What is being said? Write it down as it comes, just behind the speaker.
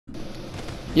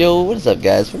Yo, what is up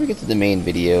guys? Before we get to the main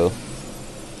video,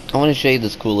 I want to show you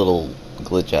this cool little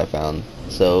glitch I found.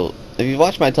 So, if you've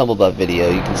watched my Tumble Buff video,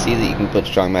 you can see that you can put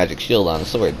Strong Magic Shield on a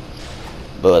sword.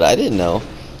 But what I didn't know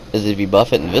is if you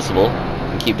buff it invisible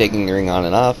and keep taking the ring on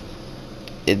and off,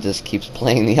 it just keeps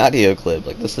playing the audio clip.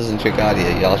 Like, this isn't trick audio,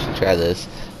 y'all should try this.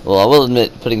 Well, I will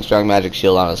admit, putting Strong Magic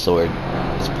Shield on a sword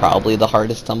is probably the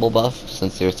hardest Tumble Buff,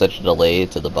 since there's such a delay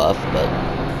to the buff,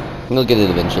 but you'll get it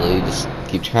eventually. Just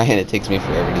keep trying. It takes me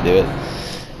forever to do it.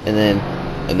 And then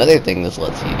another thing this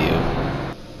lets you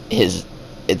do is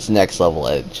its next level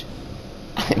edge.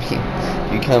 I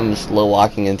mean, you come slow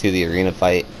walking into the arena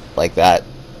fight like that.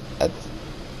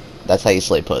 That's how you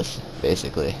slay puss,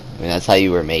 basically. I mean, that's how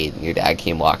you were made. Your dad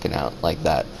came walking out like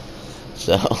that.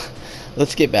 So,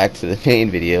 let's get back to the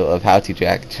main video of how to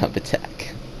track a jump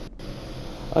attack.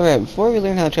 Alright, before we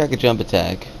learn how to track a jump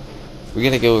attack, we're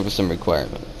going to go over some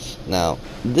requirements. Now,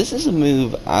 this is a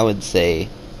move I would say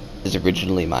is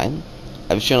originally mine.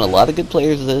 I've shown a lot of good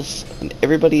players this, and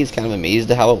everybody is kind of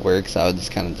amazed at how it works, how it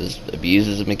just kind of just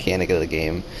abuses a mechanic of the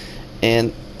game.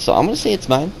 And so I'm going to say it's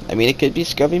mine. I mean, it could be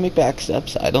Scrubby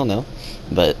McBacksteps, I don't know.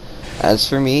 But as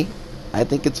for me, I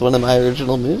think it's one of my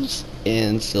original moves,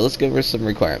 and so let's go over some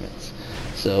requirements.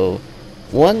 So,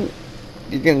 one,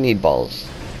 you're going to need balls.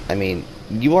 I mean,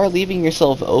 you are leaving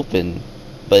yourself open,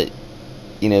 but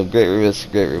you know, great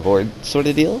risk, great reward sort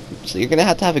of deal. So you're gonna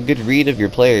have to have a good read of your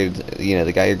player, you know,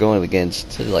 the guy you're going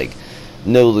against, to like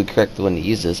know the correct one to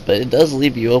use this. But it does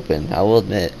leave you open, I will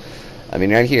admit. I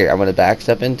mean, right here, I'm gonna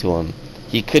backstep into him.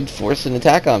 He could force an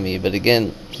attack on me, but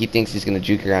again, he thinks he's gonna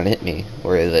juke around and hit me,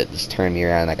 or that just turn me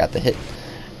around and I got the hit.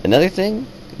 Another thing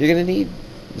you're gonna need,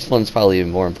 this one's probably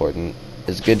even more important,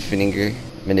 is good finger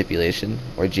manipulation,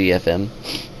 or GFM,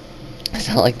 as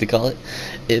I like to call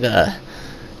it.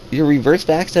 You're reverse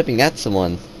backstepping at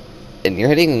someone, and you're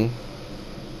hitting,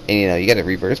 and you know, you gotta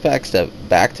reverse backstep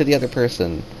back to the other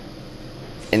person,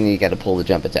 and you gotta pull the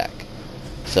jump attack.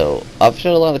 So, I've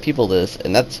shown a lot of people this,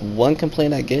 and that's one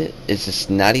complaint I get, is just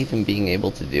not even being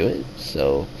able to do it.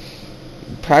 So,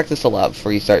 practice a lot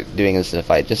before you start doing this in a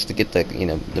fight, just to get the, you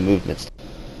know, the movements.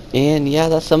 And yeah,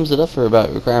 that sums it up for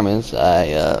about requirements.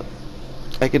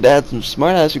 I could add some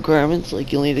smart-ass requirements,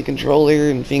 like you'll need a controller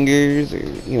and fingers, or,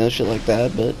 you know, shit like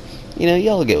that, but, you know,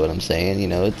 y'all get what I'm saying. You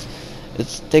know,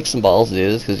 it takes some balls to do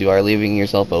this, because you are leaving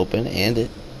yourself open, and it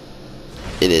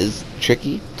is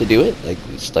tricky to do it, like,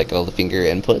 just like all the finger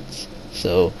inputs.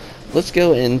 So, let's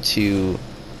go into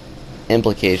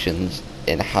implications,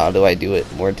 and how do I do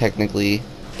it more technically,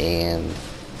 and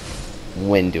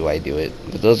when do I do it,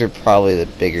 because those are probably the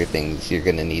bigger things you're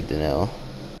gonna need to know.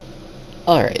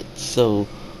 Alright, so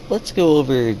let's go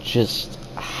over just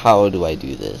how do I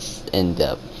do this in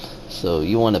depth. So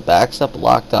you want to backstep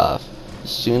locked off as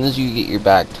soon as you get your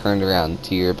back turned around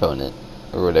to your opponent,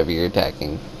 or whatever you're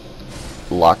attacking.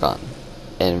 Lock on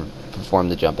and perform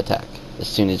the jump attack as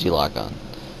soon as you lock on.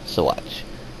 So watch.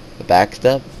 The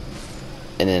backstep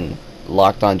and then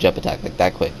locked on jump attack, like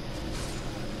that quick.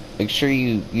 Make sure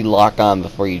you lock on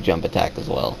before you jump attack as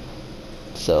well.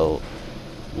 So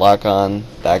lock on,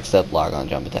 backstep, lock on,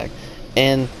 jump attack.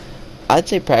 And I'd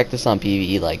say practice on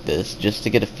PvE like this, just to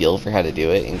get a feel for how to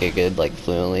do it and get good, like,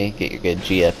 fluently, get your good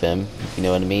GFM, if you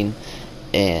know what I mean.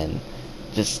 And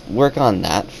just work on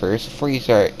that first before you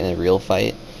start in a real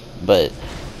fight. But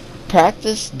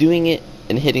practice doing it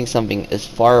and hitting something as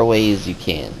far away as you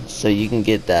can, so you can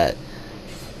get that.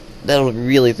 That'll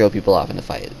really throw people off in a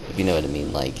fight, if you know what I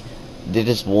mean. Like, they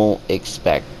just won't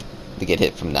expect to get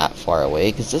hit from that far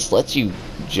away, because this lets you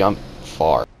jump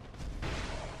far.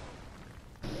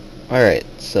 Alright,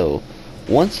 so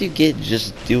once you get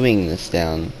just doing this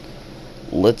down,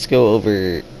 let's go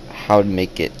over how to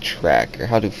make it track, or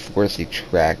how to force a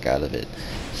track out of it.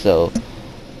 So,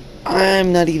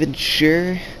 I'm not even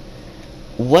sure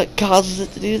what causes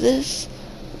it to do this,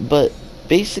 but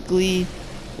basically,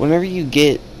 whenever you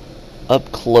get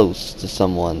up close to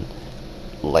someone,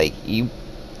 like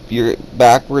you're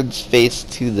backwards face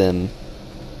to them,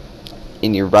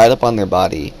 and you're right up on their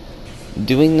body,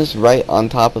 doing this right on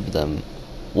top of them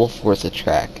will force a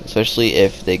track, especially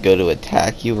if they go to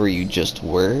attack you where you just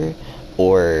were,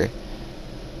 or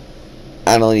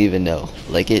I don't even know.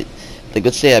 Like,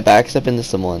 let's say I backstep into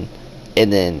someone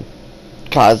and then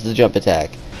cause the jump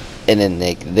attack, and then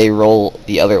they roll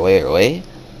the other way away.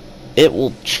 It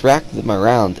will track them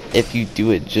around if you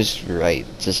do it just right.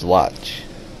 Just watch.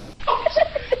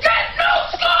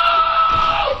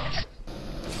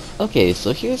 Okay,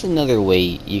 so here's another way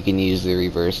you can use the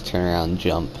reverse turnaround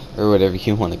jump, or whatever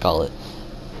you want to call it.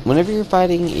 Whenever you're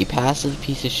fighting a passive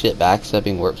piece of shit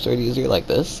backstepping warp sword user like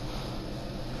this,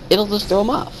 it'll just throw him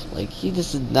off. Like, he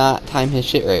just did not time his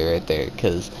shit right there,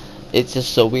 because it's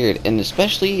just so weird. And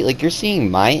especially, like, you're seeing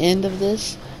my end of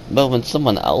this, but when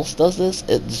someone else does this,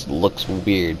 it just looks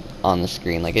weird on the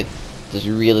screen. Like, it just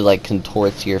really, like,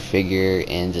 contorts your figure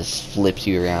and just flips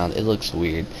you around. It looks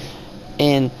weird.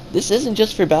 And this isn't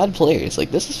just for bad players.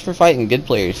 Like, this is for fighting good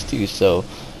players, too. So,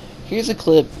 here's a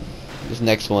clip. This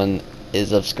next one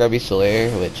is of Scrubby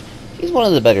Solaire, which he's one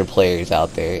of the better players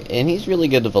out there, and he's really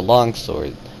good with a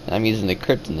longsword. And I'm using the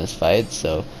crypt in this fight,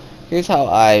 so here's how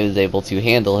I was able to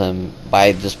handle him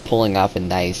by just pulling off a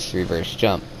nice reverse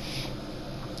jump.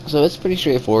 So it's pretty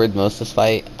straightforward most of this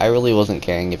fight. I really wasn't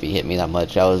caring if he hit me that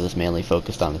much. I was just mainly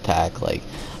focused on attack. Like,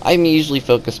 I'm usually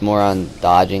focused more on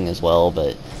dodging as well,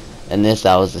 but in this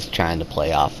I was just trying to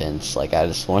play offense. Like, I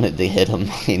just wanted to hit him,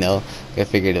 you know. I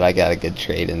figured if I got a good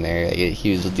trade in there,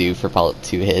 he was due for probably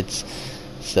 2 hits.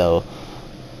 So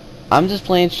I'm just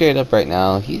playing straight up right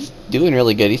now. He's doing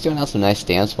really good. He's throwing out some nice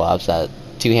stance swaps. That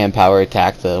 2-hand power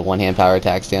attack, the 1-hand power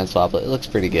attack stance swap. It looks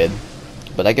pretty good.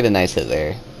 But I get a nice hit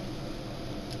there.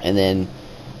 And then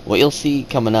what you'll see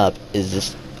coming up is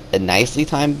just a nicely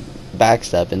timed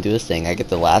backstep into his thing. I get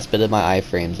the last bit of my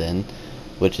iframes in,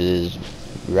 which is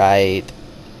right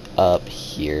up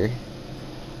here.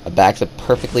 I backstep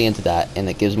perfectly into that, and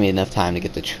it gives me enough time to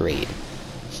get the trade.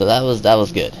 So that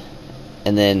was good.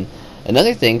 And then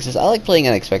another thing, since I like playing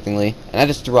unexpectedly, and I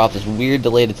just threw off this weird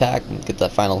delayed attack and get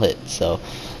that final hit. So,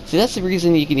 see, that's the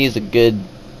reason you can use a good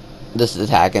this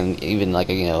attack and even like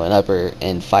an upper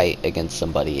end fight against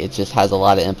somebody. It just has a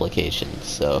lot of implications.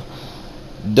 So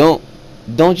don't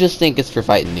just think it's for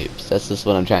fighting noobs. That's just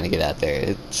what I'm trying to get at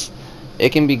there.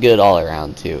 It can be good all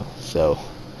around too. So,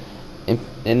 and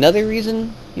another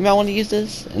reason you might want to use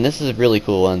this, and this is a really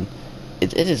cool one,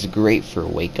 it is great for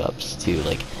wake ups too.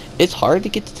 Like, it's hard to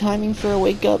get the timing for a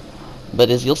wake up, but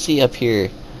as you'll see up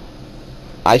here,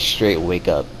 I straight wake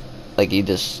up. Like, you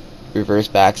just reverse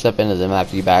backstep into them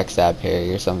after you backstab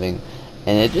parry or something,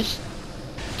 and it just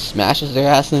smashes their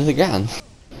ass into the ground.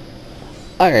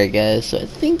 Alright guys, so I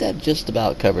think that just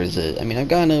about covers it. I mean, I've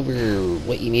gone over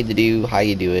what you need to do, how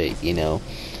you do it,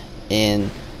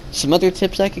 and some other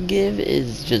tips I could give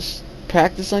is just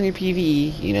practice on your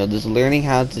PvE, just learning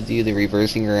how to do the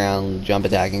reversing around jump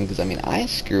attacking, because I mean, I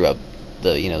screw up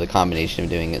the combination of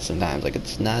doing it sometimes. Like,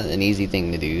 it's not an easy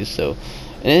thing to do. So,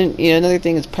 and then another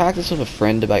thing is practice with a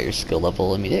friend about your skill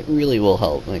level. I mean, it really will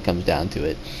help when it comes down to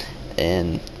it.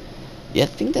 And yeah, I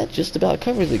think that just about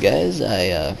covers it, guys.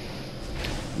 I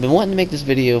been wanting to make this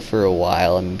video for a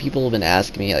while. I mean, people have been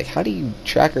asking me, like, how do you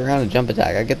track around a jump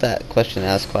attack? I get that question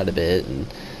asked quite a bit, and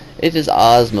it just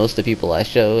awes most of the people I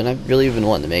show, and I've really been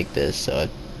wanting to make this, so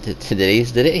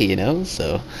today's the day,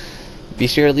 so be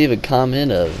sure to leave a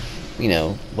comment of,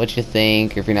 what you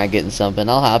think, or if you're not getting something.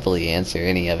 I'll happily answer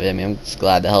any of it. I mean, I'm just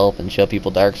glad to help and show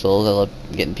people Dark Souls. I love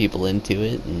getting people into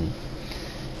it, and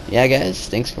yeah, guys,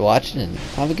 thanks for watching, and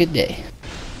have a good day.